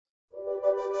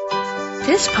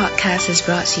This podcast is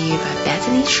brought to you by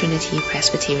Bethany Trinity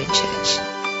Presbyterian Church.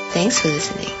 Thanks for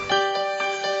listening.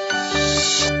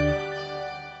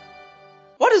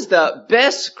 What is the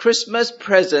best Christmas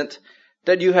present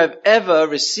that you have ever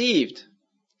received?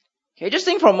 Okay, just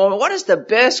think for a moment. What is the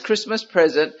best Christmas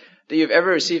present that you've ever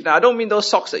received? Now, I don't mean those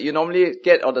socks that you normally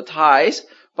get or the ties,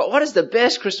 but what is the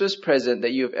best Christmas present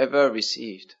that you've ever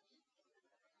received?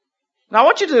 Now, I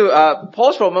want you to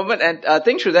pause for a moment and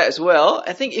think through that as well.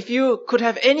 I think if you could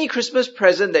have any Christmas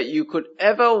present that you could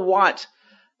ever want,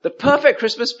 the perfect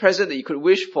Christmas present that you could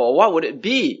wish for, what would it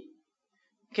be?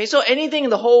 Okay, so anything in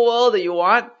the whole world that you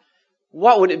want,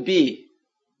 what would it be?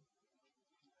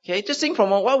 Okay, just think for a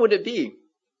moment, what would it be?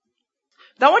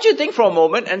 Now, I want you to think for a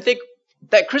moment and think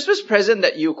that Christmas present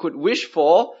that you could wish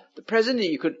for, the present that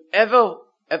you could ever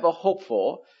hope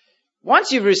for.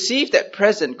 Once you've received that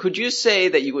present, could you say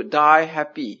that you would die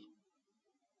happy?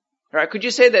 Right? Could you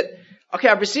say that, okay,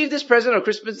 I've received this present on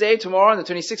Christmas Day, tomorrow on the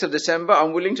 26th of December,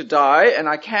 I'm willing to die, and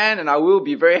I can and I will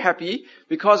be very happy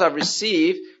because I've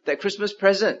received that Christmas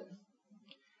present.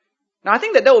 Now, I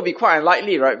think that would be quite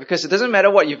unlikely, right? Because it doesn't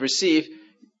matter what you've received,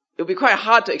 it would be quite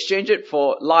hard to exchange it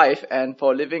for life and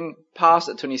for living past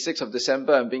the 26th of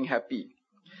December and being happy.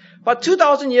 But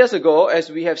 2,000 years ago,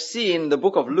 as we have seen in the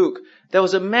book of Luke, there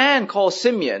was a man called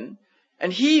Simeon,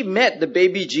 and he met the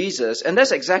baby Jesus, and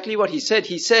that's exactly what he said.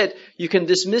 He said, you can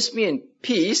dismiss me in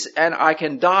peace, and I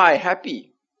can die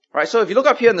happy. Right? So if you look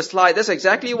up here on the slide, that's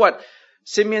exactly what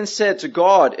Simeon said to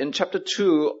God in chapter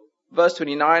 2, verse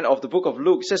 29 of the book of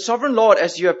Luke. It says, Sovereign Lord,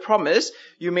 as you have promised,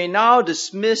 you may now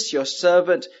dismiss your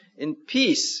servant in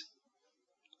peace.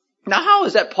 Now, how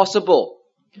is that possible?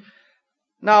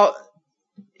 Now,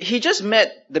 he just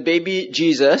met the baby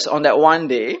Jesus on that one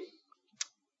day.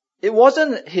 It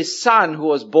wasn't his son who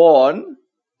was born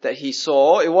that he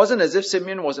saw. It wasn't as if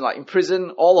Simeon was in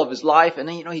prison all of his life. And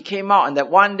then, he came out and that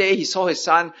one day he saw his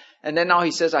son. And then now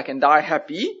he says, I can die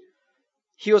happy.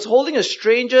 He was holding a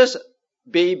stranger's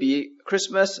baby,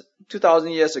 Christmas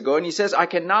 2,000 years ago. And he says, I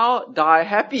can now die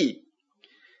happy.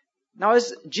 Now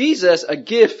is Jesus a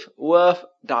gift worth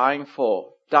dying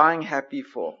happy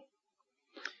for?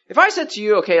 If I said to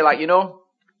you, okay,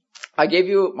 I gave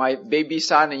you my baby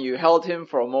son and you held him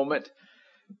for a moment,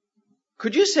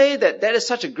 could you say that is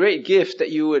such a great gift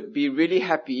that you would be really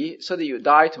happy so that you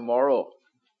die tomorrow?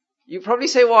 You probably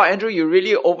say, well, Andrew, you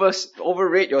really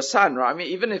overrate your son, right? I mean,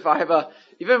 even if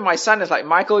my son is like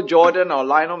Michael Jordan or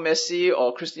Lionel Messi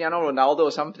or Cristiano Ronaldo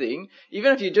or something,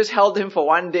 even if you just held him for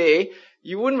one day,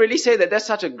 you wouldn't really say that that's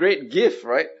such a great gift,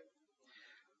 right?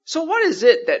 So what is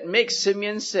it that makes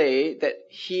Simeon say that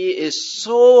he is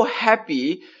so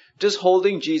happy just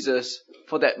holding Jesus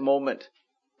for that moment?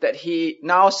 That he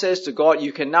now says to God,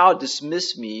 you can now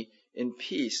dismiss me in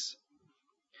peace.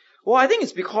 Well, I think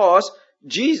it's because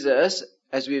Jesus,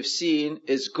 as we have seen,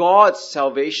 is God's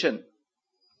salvation.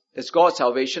 It's God's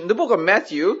salvation. In the book of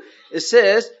Matthew, it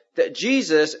says that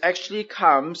Jesus actually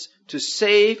comes to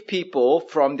save people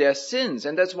from their sins.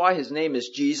 And that's why his name is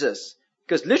Jesus.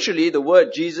 Because literally the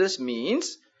word Jesus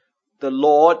means the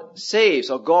Lord saves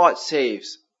or God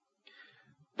saves.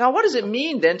 Now what does it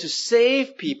mean then to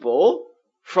save people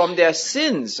from their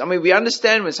sins? I mean, we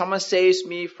understand when someone saves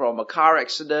me from a car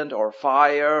accident or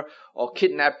fire or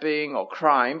kidnapping or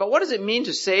crime, but what does it mean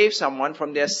to save someone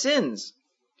from their sins?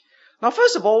 Now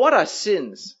first of all, what are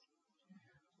sins?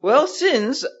 Well,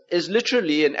 sins is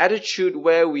literally an attitude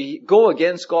where we go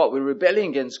against God, we're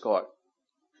rebelling against God.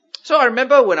 So I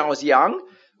remember when I was young,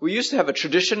 we used to have a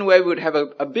tradition where we would have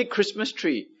a big Christmas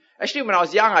tree. Actually, when I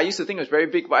was young, I used to think it was very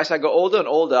big, but as I got older and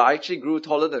older, I actually grew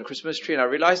taller than the Christmas tree, and I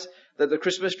realized that the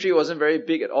Christmas tree wasn't very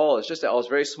big at all. It's just that I was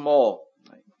very small.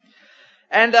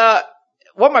 And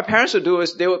what my parents would do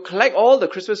is they would collect all the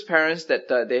Christmas presents that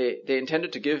they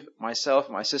intended to give myself,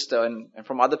 my sister, and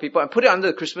from other people, and put it under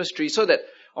the Christmas tree so that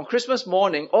on Christmas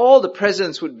morning, all the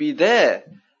presents would be there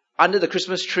under the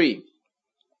Christmas tree.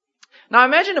 Now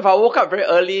imagine if I woke up very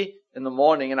early in the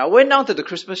morning and I went down to the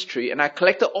Christmas tree and I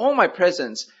collected all my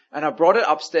presents and I brought it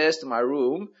upstairs to my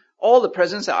room, all the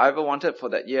presents that I ever wanted for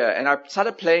that year, and I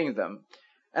started playing them.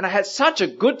 And I had such a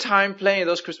good time playing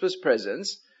those Christmas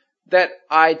presents that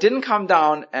I didn't come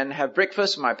down and have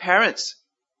breakfast with my parents.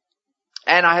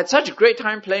 And I had such a great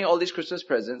time playing all these Christmas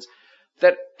presents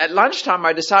that at lunchtime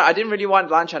I decided I didn't really want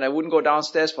lunch and I wouldn't go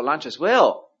downstairs for lunch as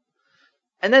well.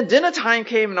 And then dinner time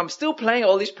came and I'm still playing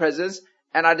all these presents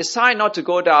and I decide not to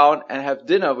go down and have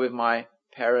dinner with my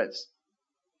parents.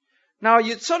 Now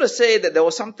you'd sort of say that there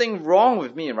was something wrong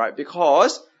with me, right?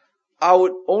 Because I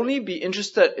would only be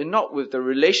interested in not with the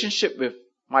relationship with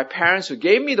my parents who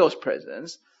gave me those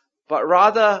presents, but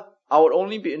rather I would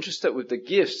only be interested with the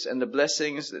gifts and the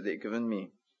blessings that they've given me.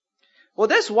 Well,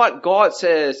 that's what God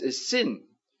says is sin.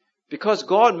 Because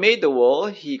God made the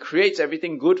world, He creates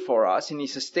everything good for us and He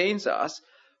sustains us.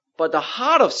 But the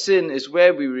heart of sin is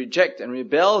where we reject and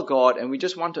rebel God and we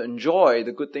just want to enjoy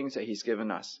the good things that He's given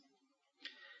us.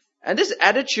 And this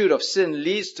attitude of sin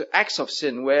leads to acts of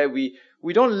sin where we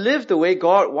don't live the way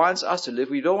God wants us to live.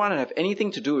 We don't want to have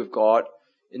anything to do with God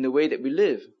in the way that we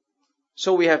live.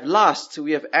 So we have lust,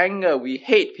 we have anger, we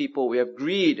hate people, we have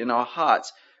greed in our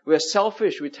hearts. We are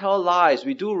selfish, we tell lies,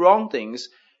 we do wrong things,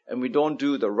 and we don't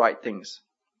do the right things.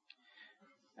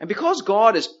 And because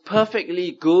God is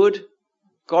perfectly good,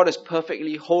 God is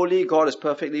perfectly holy, God is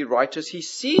perfectly righteous, He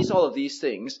sees all of these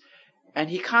things, and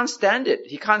He can't stand it.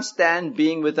 He can't stand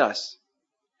being with us.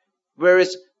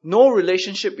 Whereas no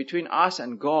relationship between us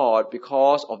and God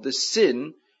because of the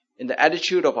sin in the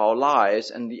attitude of our lives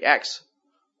and the acts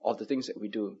of the things that we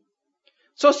do.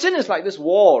 So sin is like this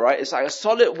wall, right? It's like a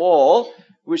solid wall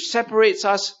which separates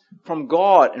us from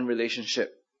God in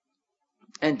relationship.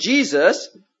 And Jesus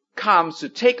comes to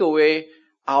take away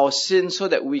our sin so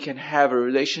that we can have a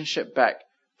relationship back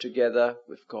together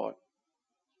with God.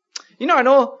 I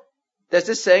know there's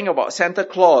this saying about Santa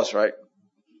Claus, right?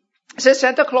 It says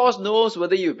Santa Claus knows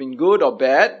whether you've been good or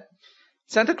bad.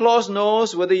 Santa Claus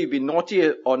knows whether you've been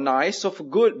naughty or nice. So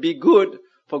be good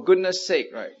for goodness sake,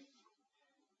 right?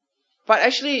 But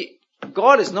actually,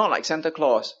 God is not like Santa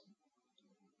Claus.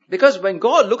 Because when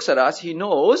God looks at us, He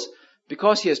knows,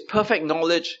 because He has perfect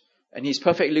knowledge and He's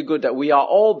perfectly good, that we are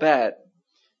all bad.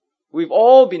 We've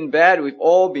all been bad, we've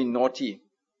all been naughty.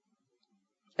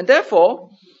 And therefore,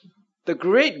 the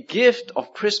great gift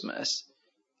of Christmas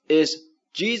is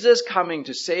Jesus coming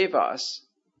to save us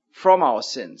from our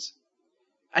sins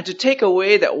and to take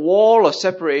away that wall of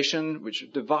separation which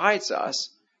divides us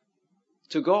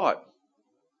to God.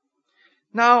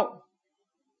 Now,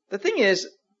 the thing is,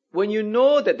 when you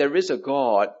know that there is a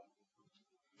God,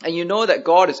 and you know that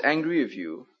God is angry with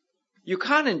you, you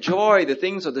can't enjoy the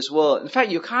things of this world. In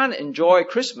fact, you can't enjoy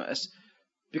Christmas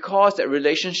because that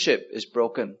relationship is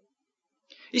broken.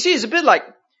 You see, it's a bit like,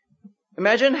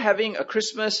 imagine having a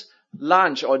Christmas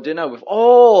lunch or dinner with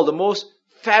all the most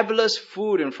fabulous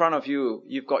food in front of you.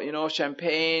 You've got,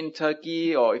 champagne,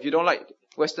 turkey, or if you don't like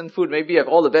Western food, maybe you have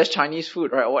all the best Chinese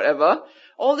food, right, or whatever.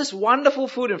 All this wonderful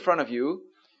food in front of you,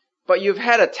 but you've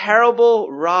had a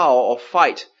terrible row or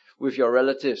fight with your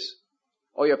relatives,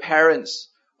 or your parents,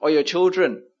 or your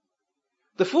children.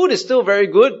 The food is still very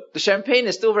good, the champagne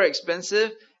is still very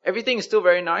expensive, everything is still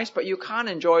very nice, but you can't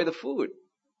enjoy the food.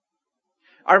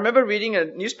 I remember reading a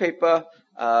newspaper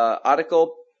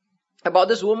article about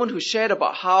this woman who shared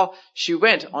about how she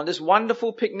went on this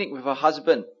wonderful picnic with her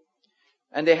husband.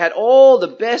 And they had all the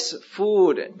best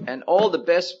food and all the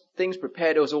best things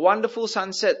prepared. It was a wonderful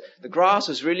sunset. The grass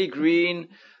was really green.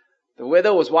 The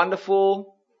weather was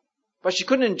wonderful. But she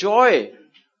couldn't enjoy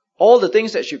all the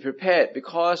things that she prepared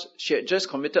because she had just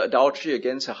committed adultery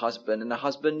against her husband and the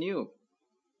husband knew.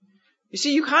 You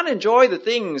see, you can't enjoy the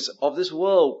things of this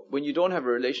world when you don't have a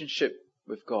relationship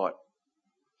with God.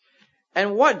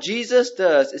 And what Jesus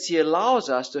does is He allows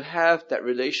us to have that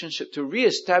relationship, to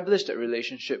reestablish that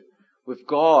relationship with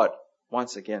God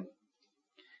once again.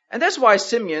 And that's why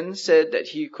Simeon said that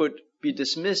he could be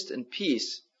dismissed in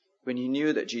peace when he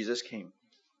knew that Jesus came.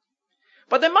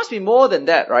 But there must be more than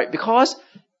that, right? Because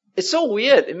it's so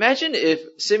weird. Imagine if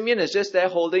Simeon is just there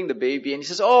holding the baby and he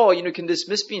says, you can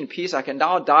dismiss me in peace. I can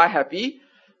now die happy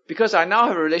because I now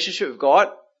have a relationship with God.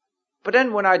 But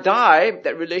then when I die,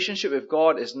 that relationship with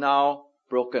God is now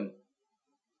broken.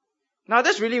 Now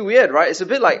that's really weird, right? It's a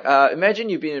bit like, imagine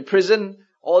you've been in prison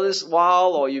all this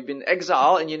while, or you've been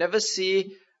exiled and you never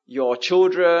see your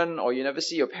children or you never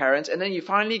see your parents, and then you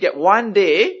finally get one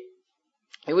day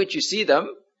in which you see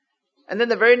them, and then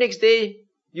the very next day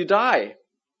you die.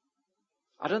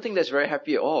 I don't think that's very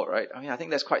happy at all, right? I think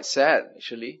that's quite sad,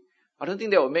 actually. I don't think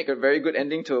that would make a very good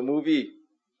ending to a movie.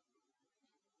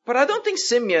 But I don't think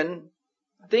Simeon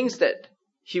thinks that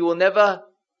he will never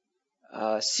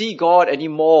see God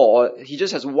anymore, or he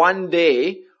just has one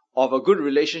day of a good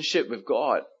relationship with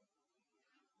God.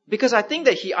 Because I think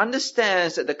that he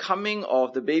understands that the coming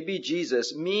of the baby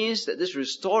Jesus means that this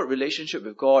restored relationship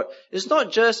with God is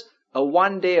not just a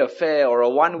one-day affair or a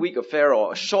one-week affair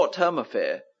or a short-term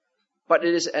affair, but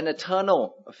it is an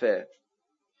eternal affair.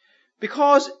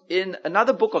 Because in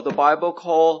another book of the Bible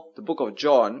called the book of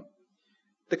John,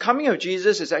 the coming of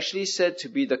Jesus is actually said to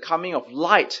be the coming of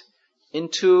light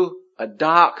into a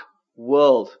dark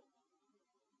world.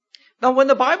 Now, when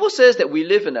the Bible says that we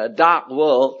live in a dark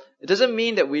world, it doesn't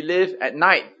mean that we live at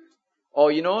night.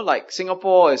 Or, like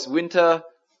Singapore is winter,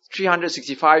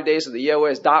 365 days of the year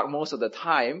where it's dark most of the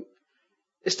time.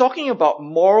 It's talking about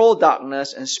moral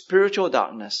darkness and spiritual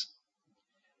darkness.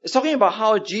 It's talking about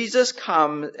how Jesus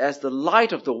comes as the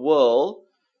light of the world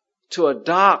to a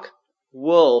dark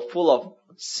world full of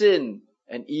sin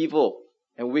and evil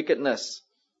and wickedness.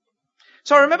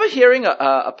 So I remember hearing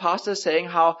a pastor saying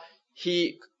how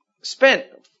he spent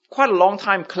quite a long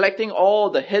time collecting all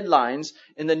the headlines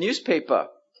in the newspaper.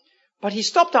 But he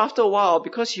stopped after a while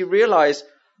because he realized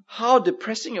how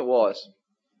depressing it was.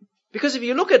 Because if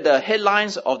you look at the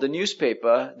headlines of the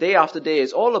newspaper, day after day,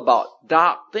 it's all about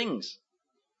dark things.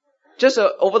 Just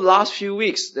over the last few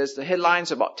weeks, there's the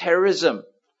headlines about terrorism,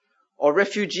 or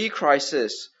refugee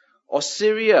crisis, or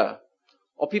Syria,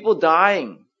 or people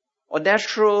dying, or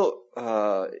natural,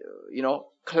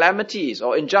 calamities,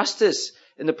 or injustice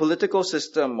in the political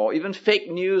system, or even fake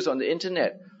news on the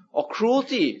internet, or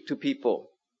cruelty to people.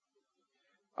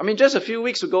 I mean, just a few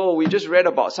weeks ago, we just read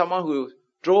about someone who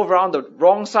drove around the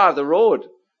wrong side of the road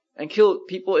and killed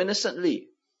people innocently.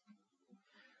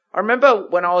 I remember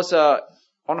when I was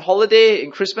on holiday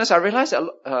in Christmas, I realized that,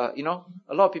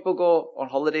 a lot of people go on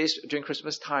holidays during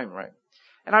Christmas time, right?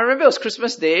 And I remember it was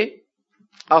Christmas Day.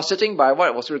 I was sitting by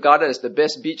what was regarded as the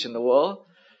best beach in the world.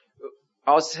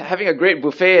 I was having a great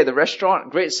buffet at the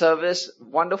restaurant, great service,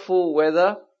 wonderful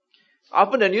weather. I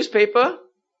opened the newspaper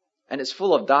and it's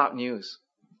full of dark news.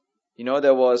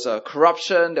 There was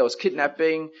corruption, there was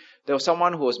kidnapping, there was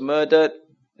someone who was murdered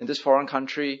in this foreign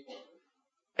country.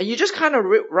 And you just kind of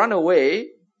run away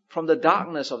from the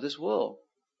darkness of this world.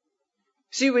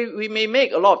 See, we may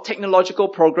make a lot of technological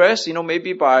progress,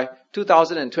 maybe by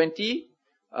 2020,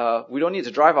 we don't need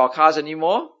to drive our cars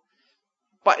anymore.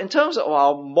 But in terms of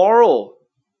our moral,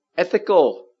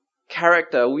 ethical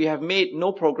character, we have made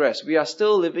no progress. We are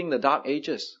still living the dark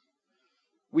ages.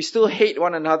 We still hate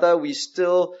one another. We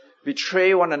still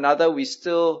betray one another. We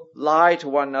still lie to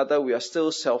one another. We are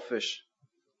still selfish.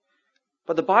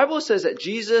 But the Bible says that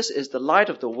Jesus is the light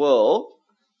of the world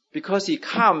because he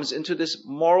comes into this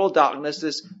moral darkness,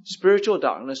 this spiritual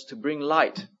darkness to bring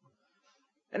light.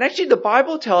 And actually the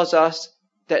Bible tells us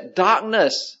that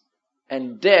darkness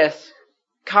and death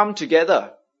come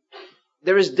together.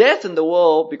 There is death in the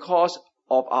world because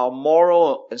of our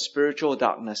moral and spiritual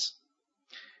darkness.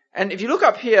 And if you look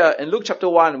up here in Luke chapter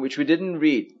 1, which we didn't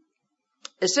read,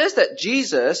 it says that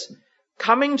Jesus,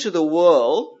 coming to the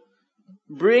world,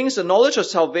 brings the knowledge of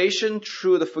salvation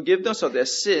through the forgiveness of their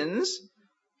sins,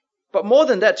 but more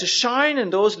than that, to shine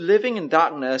in those living in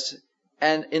darkness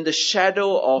and in the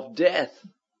shadow of death.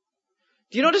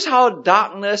 Do you notice how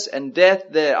darkness and death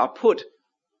there are put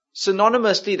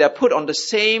synonymously, they're put on the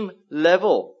same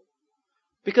level?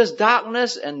 Because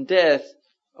darkness and death,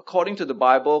 according to the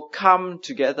Bible, come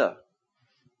together.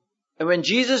 And when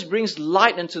Jesus brings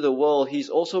light into the world, he's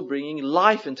also bringing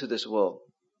life into this world.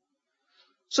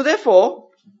 So therefore,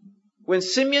 when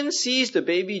Simeon sees the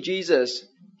baby Jesus,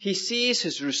 he sees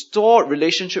his restored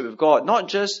relationship with God, not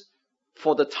just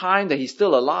for the time that he's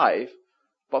still alive,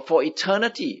 but for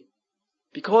eternity.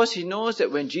 Because he knows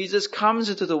that when Jesus comes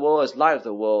into the world as light of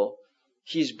the world,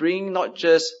 he's bringing not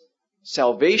just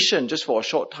salvation just for a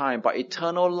short time, but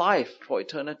eternal life for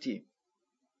eternity.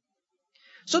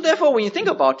 So therefore, when you think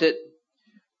about it,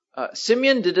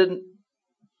 Simeon didn't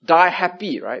die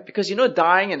happy, right? Because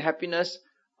dying and happiness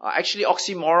are actually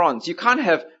oxymorons. You can't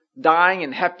have dying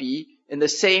and happy in the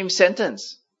same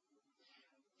sentence.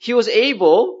 He was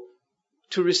able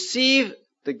to receive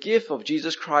the gift of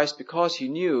Jesus Christ because he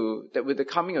knew that with the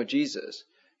coming of Jesus,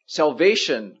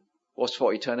 salvation was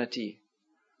for eternity.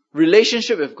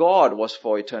 Relationship with God was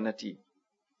for eternity.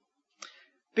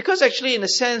 Because actually, in a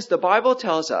sense, the Bible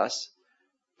tells us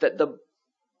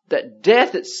that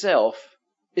death itself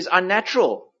is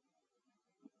unnatural.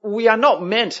 We are not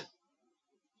meant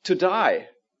to die.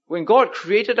 When God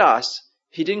created us,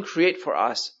 he didn't create for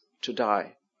us to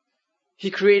die. He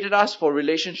created us for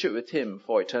relationship with him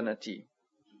for eternity.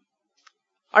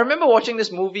 I remember watching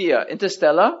this movie,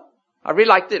 Interstellar. I really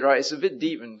liked it, right? It's a bit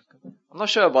deep and I'm not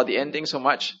sure about the ending so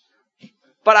much.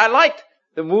 But I liked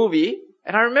the movie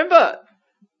and I remember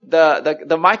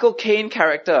the Michael Caine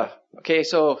character. Okay,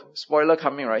 so spoiler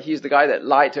coming, right? He's the guy that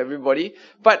lied to everybody.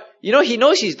 But, he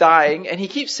knows he's dying and he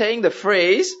keeps saying the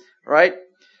phrase, right?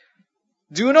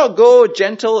 Do not go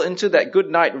gentle into that good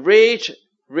night.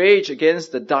 Rage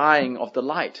against the dying of the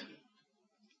light.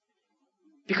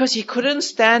 Because he couldn't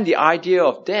stand the idea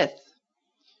of death.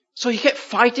 So he kept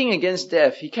fighting against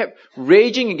death. He kept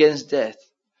raging against death.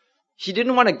 He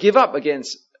didn't want to give up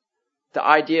against the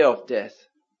idea of death.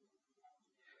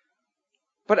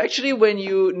 But actually, when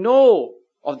you know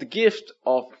of the gift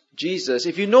of Jesus,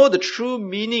 if you know the true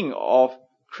meaning of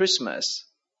Christmas,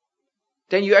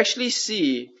 then you actually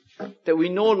see that we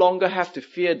no longer have to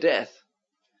fear death.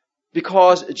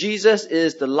 Because Jesus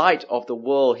is the light of the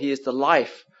world. He is the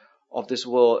life of this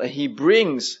world. And He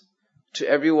brings to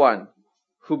everyone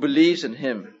who believes in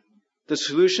Him the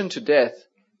solution to death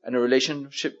and a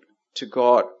relationship to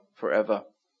God forever.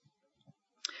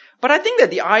 But I think that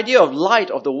the idea of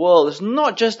light of the world is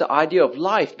not just the idea of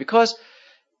life, because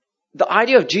the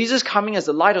idea of Jesus coming as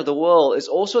the light of the world is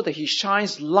also that He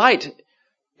shines light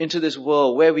into this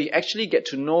world where we actually get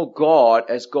to know God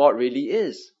as God really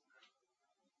is.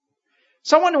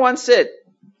 Someone once said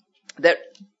that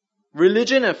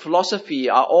religion and philosophy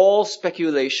are all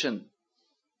speculation.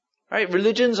 Right?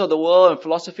 Religions of the world and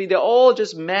philosophy, they're all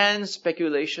just man's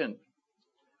speculation.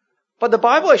 But the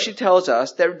Bible actually tells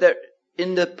us that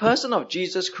in the person of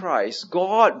Jesus Christ,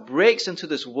 God breaks into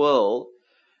this world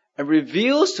and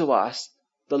reveals to us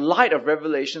the light of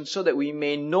revelation so that we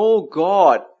may know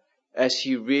God as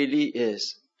He really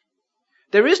is.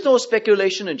 There is no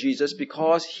speculation in Jesus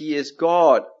because He is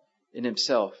God in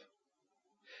Himself.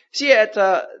 See, at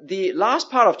the last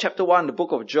part of chapter 1, the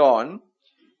book of John,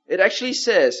 it actually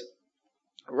says,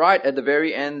 right at the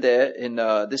very end there in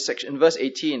this section, in verse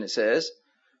 18, it says,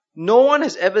 "No one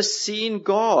has ever seen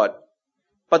God,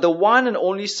 but the one and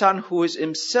only Son who is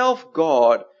Himself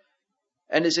God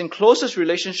and is in closest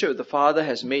relationship with the Father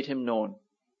has made Him known."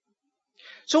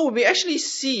 So when we actually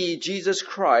see Jesus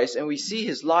Christ and we see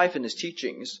His life and His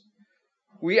teachings,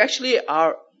 we actually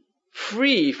are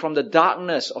free from the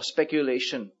darkness of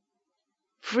speculation,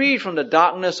 free from the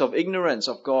darkness of ignorance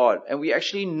of God, and we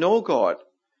actually know God.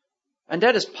 And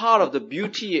that is part of the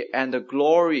beauty and the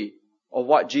glory of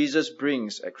what Jesus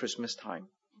brings at Christmas time.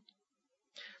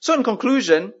 So in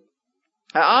conclusion,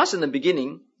 I asked in the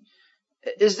beginning,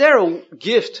 is there a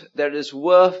gift that is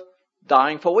worth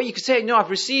dying for? Well, you could say, no, I've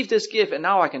received this gift and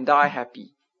now I can die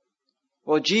happy.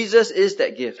 Well, Jesus is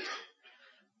that gift.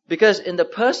 Because in the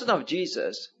person of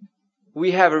Jesus,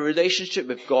 we have a relationship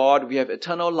with God, we have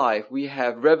eternal life, we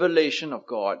have revelation of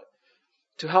God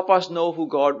to help us know who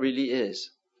God really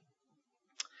is.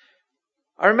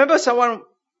 I remember someone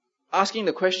asking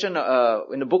the question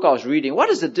in the book I was reading, what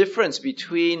is the difference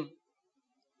between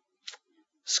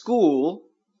school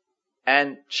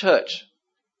and church?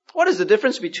 What is the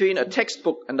difference between a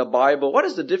textbook and the Bible? What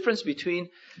is the difference between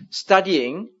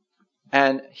studying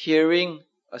and hearing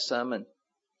a sermon?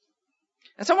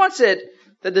 And someone said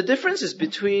that the difference is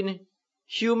between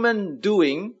human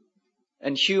doing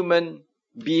and human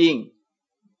being.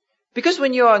 Because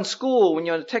when you're in school, when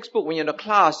you're in a textbook, when you're in a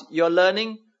class, you're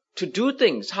learning to do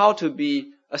things, how to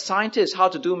be a scientist, how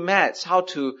to do maths, how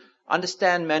to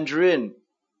understand Mandarin.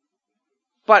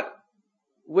 But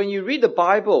when you read the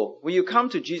Bible, when you come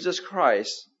to Jesus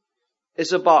Christ,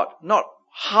 it's about not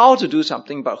how to do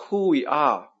something, but who we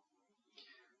are.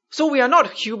 So we are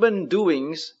not human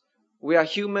doings, we are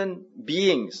human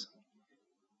beings.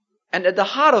 And at the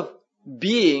heart of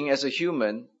being as a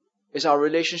human is our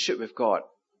relationship with God.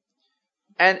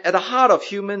 And at the heart of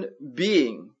human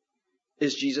being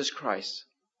is Jesus Christ.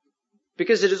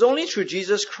 Because it is only through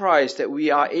Jesus Christ that we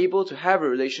are able to have a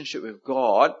relationship with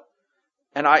God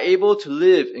and are able to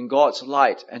live in God's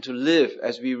light and to live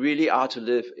as we really are to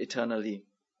live eternally.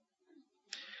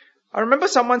 I remember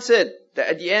someone said that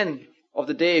at the end of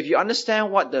the day, if you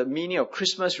understand what the meaning of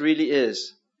Christmas really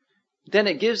is, then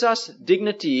it gives us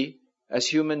dignity as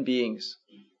human beings.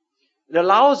 It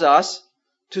allows us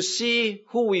to see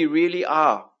who we really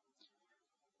are.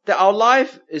 That our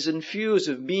life is infused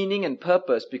with meaning and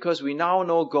purpose because we now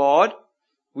know God,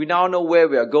 we now know where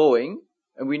we are going,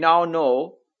 and we now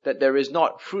know that there is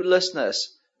not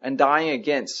fruitlessness and dying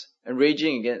against and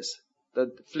raging against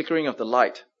the flickering of the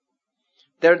light.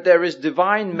 There is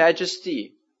divine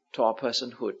majesty to our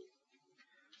personhood.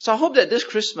 So I hope that this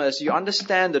Christmas you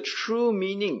understand the true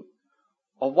meaning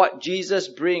of what Jesus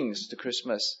brings to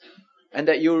Christmas and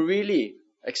that you really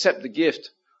accept the gift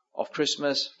of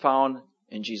Christmas found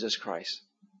in Jesus Christ.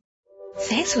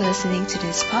 Thanks for listening to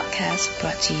this podcast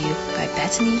brought to you by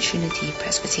Bethany Trinity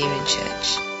Presbyterian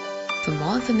Church. For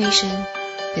more information,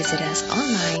 visit us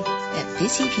online at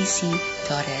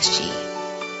busypc.sg.